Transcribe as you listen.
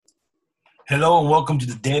Hello and welcome to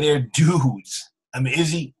the Dead Air Dudes. I'm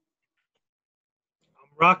Izzy.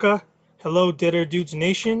 Raka, hello, Dead Air Dudes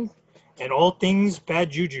Nation, and all things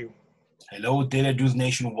bad juju. Hello, Dead Air Dudes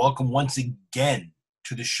Nation. Welcome once again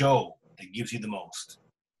to the show that gives you the most,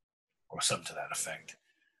 or something to that effect.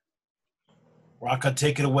 Raka,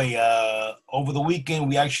 take it away. Over the weekend,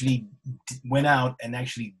 we actually went out and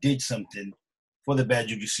actually did something for the Bad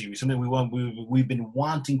Juju series, something we've been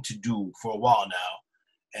wanting to do for a while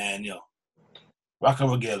now, and Raka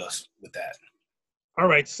regale us with that. All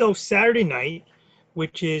right, so Saturday night,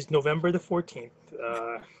 which is November the 14th,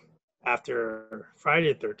 after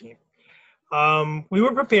Friday the 13th, we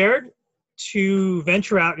were prepared to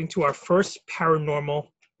venture out into our first paranormal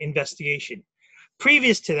investigation.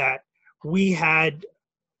 Previous to that, we had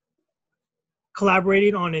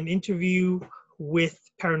collaborated on an interview with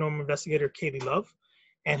paranormal investigator Kaylee Love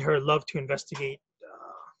and her Love to Investigate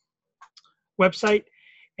website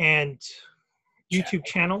and YouTube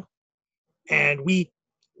channel, and we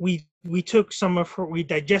took some of her, we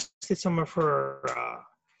digested some of her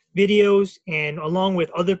videos, and along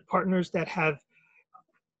with other partners that have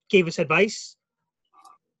gave us advice,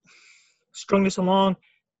 strung us along,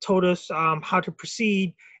 told us how to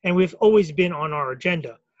proceed, and we've always been on our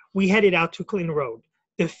agenda. We headed out to Clinton Road,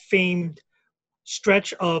 the famed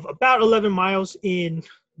stretch of about 11 miles in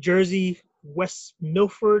Jersey, West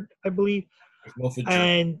Milford, I believe. Milford,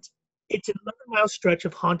 and it's an 11-mile stretch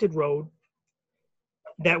of haunted road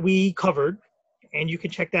that we covered, and you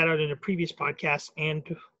can check that out in a previous podcast and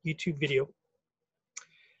YouTube video,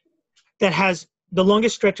 that has the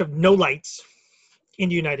longest stretch of no lights in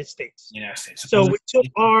the United States. So we took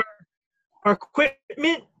our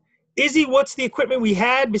equipment. Izzy, what's the equipment we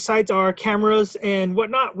had besides our cameras and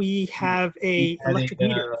whatnot? We have a electric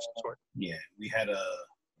meter of some sort. Yeah, we had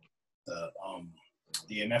the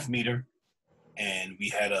EMF meter, and we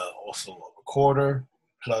had also a recorder.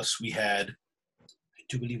 Plus, we had, I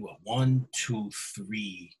do believe, one, two,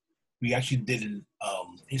 three. We actually did an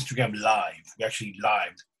Instagram live. We actually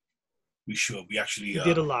lived. We actually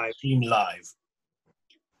did a live. Streamed live,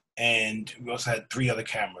 and we also had 3 other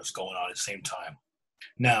cameras going on at the same time.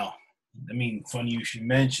 Now, I mean, funny you should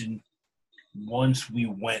mention, once we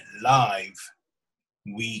went live,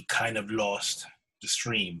 we kind of lost the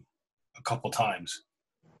stream a couple times.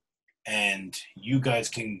 And you guys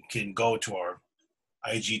can go to our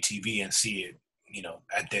IGTV and see it,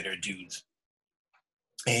 at Dead Air Dudes.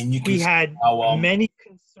 And we had many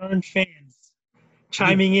concerned fans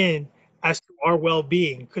chiming in as to our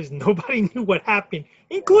well-being, because nobody knew what happened,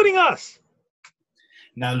 including us.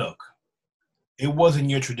 Now, look, it wasn't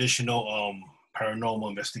your traditional paranormal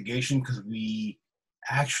investigation, because we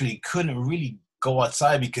actually couldn't really go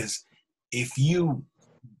outside, because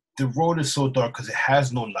the road is so dark because it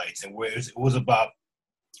has no lights, and it was about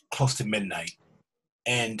close to midnight,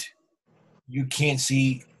 and you can't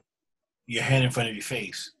see your hand in front of your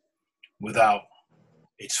face without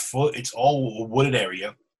it's all a wooded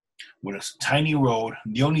area with a tiny road.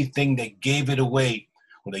 The only thing that gave it away,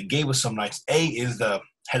 or they gave us some lights, A, is the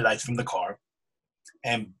headlights from the car,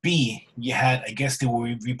 and B, you had, I guess they were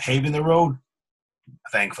repaving the road,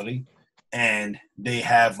 thankfully, and they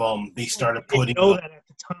have they started putting know that at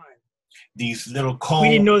the time. These little cones. We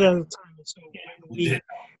didn't know that at the time. So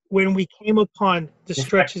when we came upon the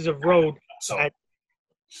stretches of road,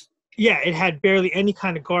 it had barely any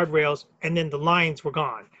kind of guardrails, and then the lines were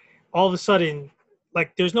gone. All of a sudden,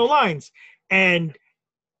 like, there's no lines. And,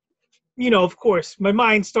 of course, my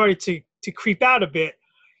mind started to creep out a bit,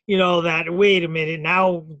 that, wait a minute,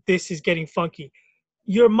 now this is getting funky.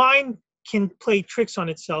 Your mind can play tricks on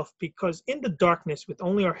itself, because in the darkness with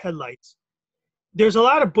only our headlights, there's a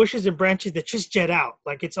lot of bushes and branches that just jet out,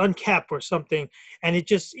 like it's unkept or something. And it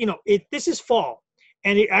just, this is fall.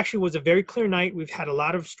 And it actually was a very clear night. We've had a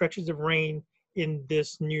lot of stretches of rain in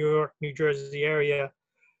this New York, New Jersey area.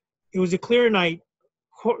 It was a clear night,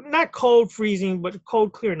 not cold, freezing, but a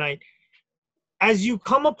cold, clear night. As you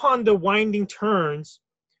come upon the winding turns,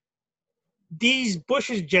 these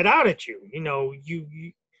bushes jet out at you.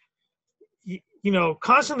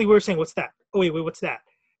 Constantly we're saying, what's that? Oh, wait, what's that?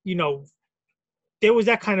 There was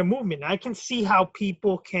that kind of movement. I can see how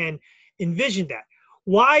people can envision that.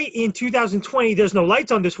 Why in 2020 there's no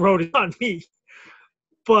lights on this road is not me.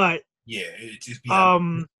 But yeah, it just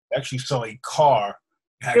actually saw a car.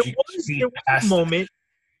 There was a moment.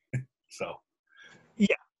 So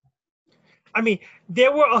yeah, I mean,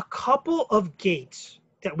 there were a couple of gates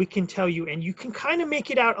that we can tell you, and you can kind of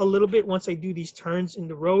make it out a little bit once I do these turns in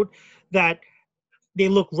the road, that they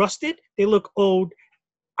look rusted, they look old.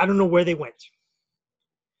 I don't know where they went.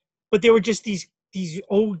 But there were just these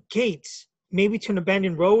old gates maybe to an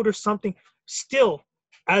abandoned road or something. Still,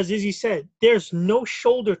 as Izzy said, there's no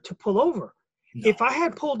shoulder to pull over. No. If I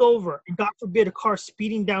had pulled over and, God forbid, a car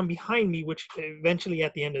speeding down behind me, which eventually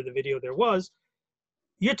at the end of the video there was,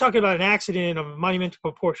 you're talking about an accident of monumental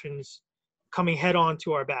proportions coming head on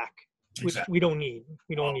to our back, which Exactly. we don't need.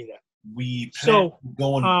 We don't need that. We plan on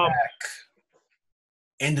going back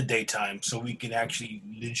in the daytime so we can actually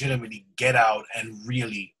legitimately get out and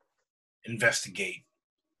really investigate.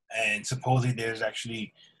 And supposedly there's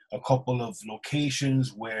actually a couple of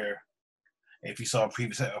locations where, if you saw a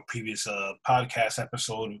previous podcast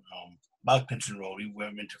episode about Clinton Road, we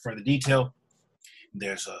went into further detail.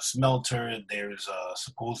 There's a smelter. There's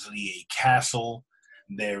supposedly a castle.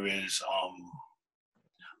 There is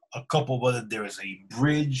a couple of other. There is a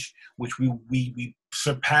bridge which we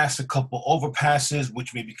surpassed a couple overpasses,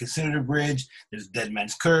 which may be considered a bridge. There's Dead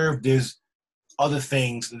Man's Curve. There's other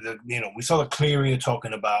things that we saw the clearing you're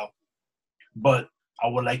talking about, but I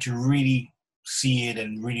would like to really see it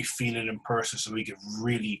and really feel it in person so we could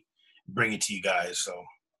really bring it to you guys. So,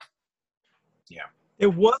 yeah. There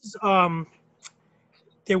was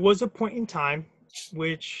a point in time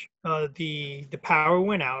which the power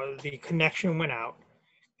went out, the connection went out,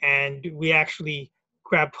 and we actually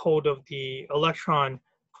grabbed hold of the electron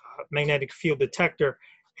magnetic field detector.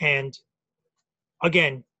 And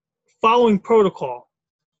again, following protocol,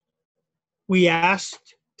 we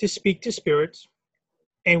asked to speak to spirits,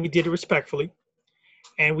 and we did it respectfully.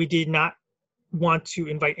 And we did not want to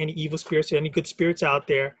invite any evil spirits or any good spirits out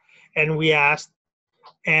there. And we asked,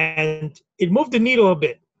 and it moved the needle a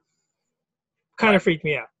bit. Kind of freaked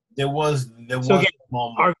me out. There was so again, a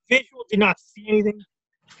moment. Our visual did not see anything,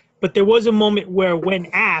 but there was a moment where, when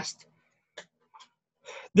asked,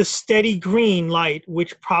 the steady green light,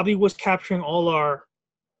 which probably was capturing all our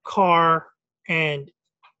car and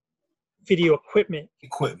video equipment,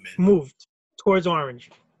 moved towards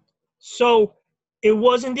orange. So it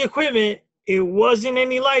wasn't the equipment. It wasn't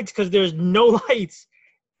any lights, because there's no lights.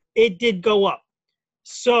 It did go up.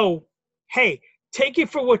 So, hey, take it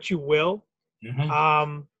for what you will.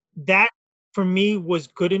 Mm-hmm. That, for me, was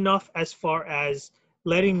good enough as far as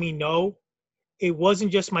letting me know it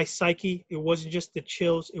wasn't just my psyche. It wasn't just the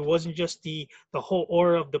chills. It wasn't just the whole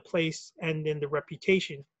aura of the place and then the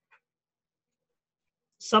reputation.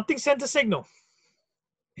 Something sent a signal,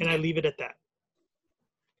 and I leave it at that.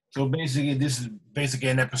 So basically, this is basically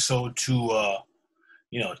an episode to,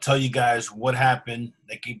 tell you guys what happened.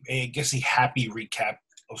 Like, I guess a happy recap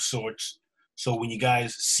of sorts. So when you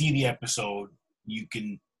guys see the episode, you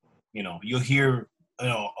can, you'll hear,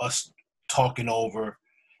 us talking over,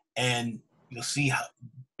 and you'll see how,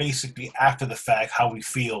 basically after the fact, how we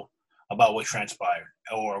feel about what transpired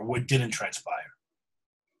or what didn't transpire.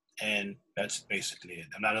 And that's basically it.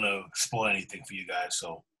 I'm not going to spoil anything for you guys,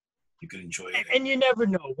 so you can enjoy it. And you never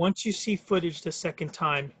know. Once you see footage the second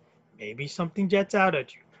time, maybe something jets out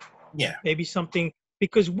at you. Yeah. Maybe something,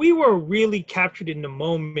 because we were really captured in the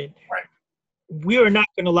moment. Right. We are not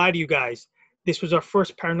going to lie to you guys. This was our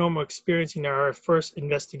first paranormal experience in our first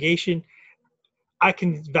investigation. I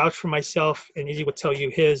can vouch for myself, and Izzy will tell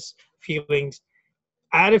you his feelings.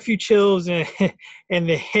 I had a few chills and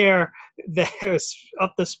the hair that was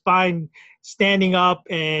up the spine standing up.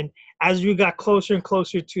 And as we got closer and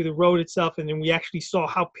closer to the road itself, and then we actually saw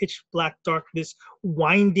how pitch black dark this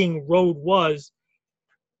winding road was,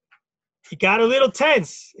 it got a little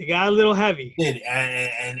tense. It got a little heavy. It did.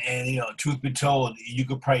 And truth be told, you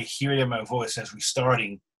could probably hear it in my voice as we're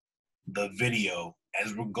starting the video.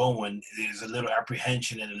 As we're going, there's a little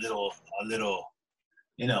apprehension and a little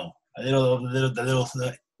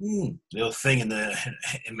thing in the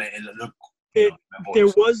look.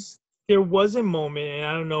 There was a moment, and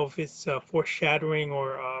I don't know if it's foreshadowing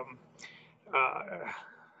or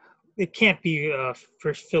it can't be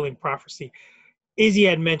fulfilling prophecy. Izzy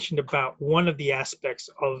had mentioned about one of the aspects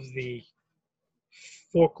of the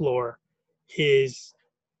folklore is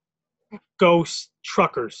ghost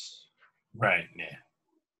truckers. Right, yeah.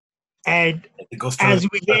 And as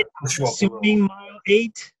we get assuming mile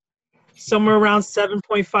 8, somewhere around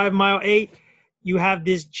 7.5 mile 8, you have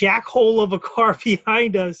this jackhole of a car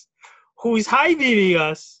behind us who's high beaming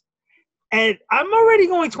us. And I'm already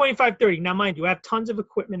going 25, 30. Now, mind you, I have tons of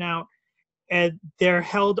equipment out, and they're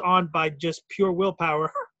held on by just pure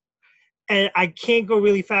willpower. And I can't go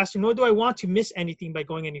really faster, nor do I want to miss anything by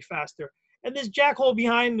going any faster. And this jackhole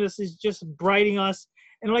behind us is just brighting us.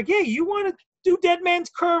 And I'm like, hey, you want to do Dead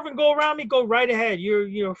Man's Curve and go around me? Go right ahead.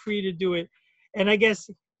 You're free to do it. And I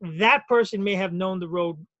guess that person may have known the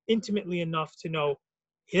road intimately enough to know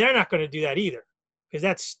they're not going to do that either, because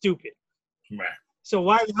that's stupid. Right. So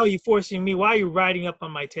why the hell are you forcing me? Why are you riding up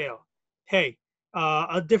on my tail? hey,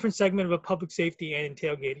 a different segment of a public safety and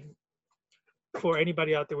tailgating for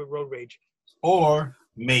anybody out there with road rage. Or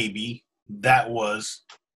maybe that was,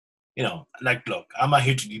 like, look, I'm not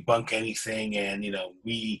here to debunk anything, and,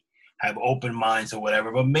 we have open minds or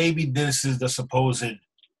whatever, but maybe this is the supposed,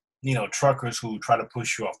 truckers who try to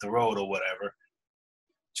push you off the road or whatever.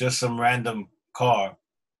 Just some random car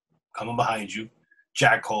coming behind you,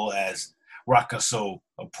 jackhole, as Raka so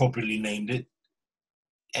appropriately named it.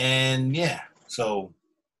 And yeah, so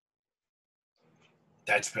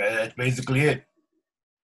that's basically it.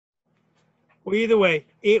 Well, either way,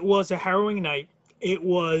 it was a harrowing night. It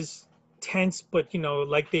was tense, but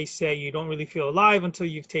like they say, you don't really feel alive until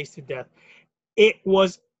you've tasted death. It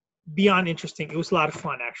was beyond interesting. It was a lot of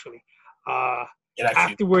fun, actually.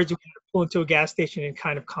 Afterwards, we had to pull into a gas station and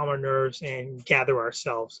kind of calm our nerves and gather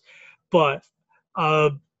ourselves. But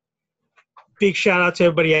big shout out to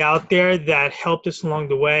everybody out there that helped us along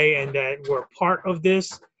the way and that were part of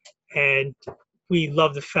this. And we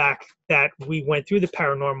love the fact that we went through the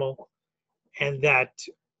paranormal and that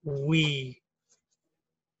we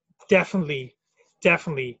definitely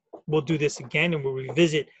will do this again, and we'll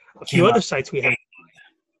revisit a few other sites we have.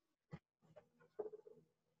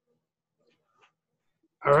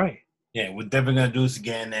 All right. Yeah, we're definitely going to do this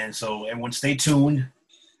again. And so everyone stay tuned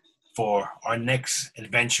for our next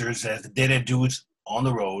adventures as the Dead Dudes on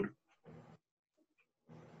the road.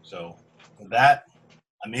 So with that,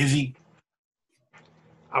 I'm Izzy.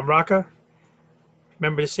 I'm Raka.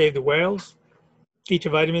 Remember to save the whales, eat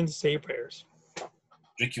your vitamins, say your prayers.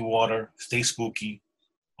 Drink your water, stay spooky,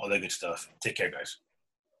 all that good stuff. Take care, guys.